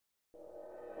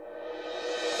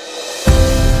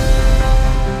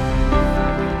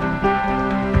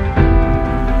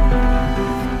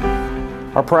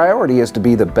Our priority is to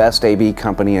be the best AV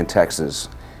company in Texas,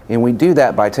 and we do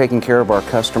that by taking care of our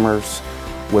customers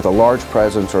with a large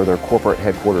presence or their corporate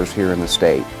headquarters here in the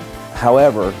state.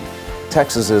 However,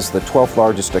 Texas is the 12th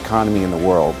largest economy in the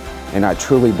world, and I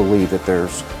truly believe that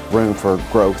there's room for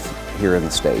growth here in the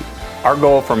state. Our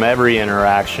goal from every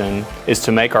interaction is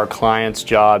to make our client's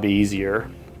job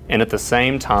easier, and at the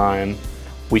same time,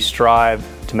 we strive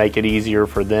to make it easier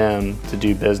for them to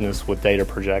do business with Data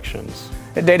Projections.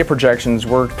 At Data Projections,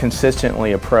 we're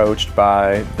consistently approached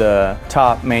by the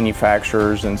top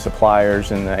manufacturers and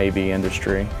suppliers in the AV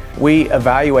industry. We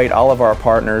evaluate all of our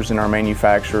partners and our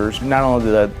manufacturers, not only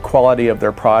the quality of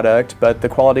their product, but the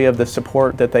quality of the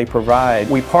support that they provide.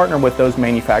 We partner with those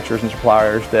manufacturers and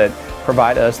suppliers that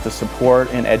provide us the support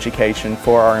and education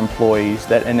for our employees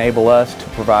that enable us to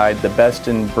provide the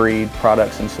best-in-breed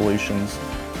products and solutions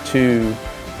to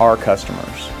our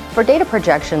customers. For Data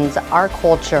Projections, our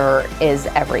culture is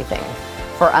everything.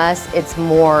 For us, it's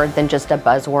more than just a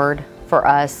buzzword. For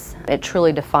us, it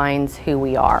truly defines who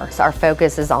we are. So our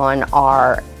focus is on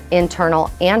our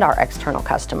internal and our external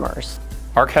customers.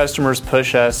 Our customers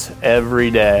push us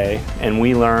every day, and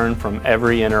we learn from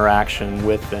every interaction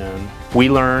with them. We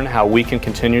learn how we can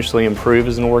continuously improve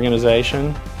as an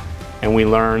organization, and we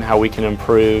learn how we can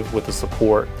improve with the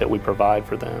support that we provide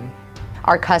for them.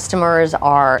 Our customers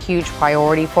are a huge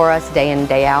priority for us day in,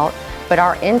 day out, but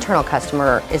our internal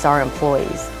customer is our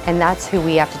employees, and that's who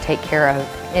we have to take care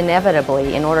of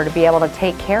inevitably in order to be able to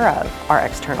take care of our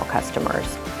external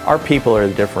customers. Our people are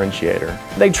the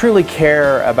differentiator. They truly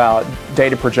care about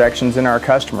Data Projections and our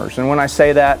customers, and when I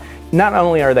say that, not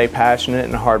only are they passionate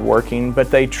and hardworking,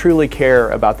 but they truly care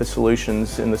about the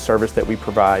solutions and the service that we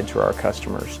provide to our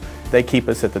customers. They keep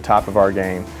us at the top of our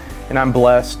game. And I'm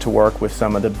blessed to work with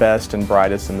some of the best and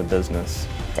brightest in the business.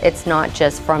 It's not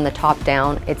just from the top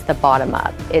down, it's the bottom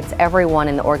up. It's everyone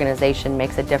in the organization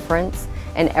makes a difference,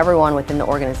 and everyone within the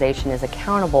organization is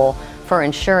accountable for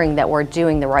ensuring that we're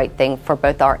doing the right thing for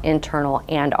both our internal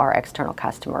and our external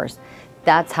customers.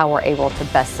 That's how we're able to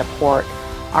best support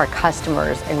our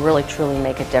customers and really truly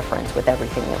make a difference with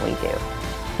everything that we do.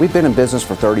 We've been in business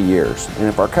for 30 years, and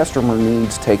if our customer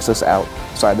needs takes us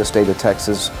outside the state of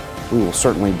Texas, we will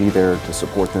certainly be there to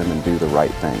support them and do the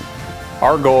right thing.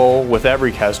 Our goal with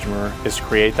every customer is to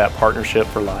create that partnership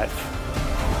for life.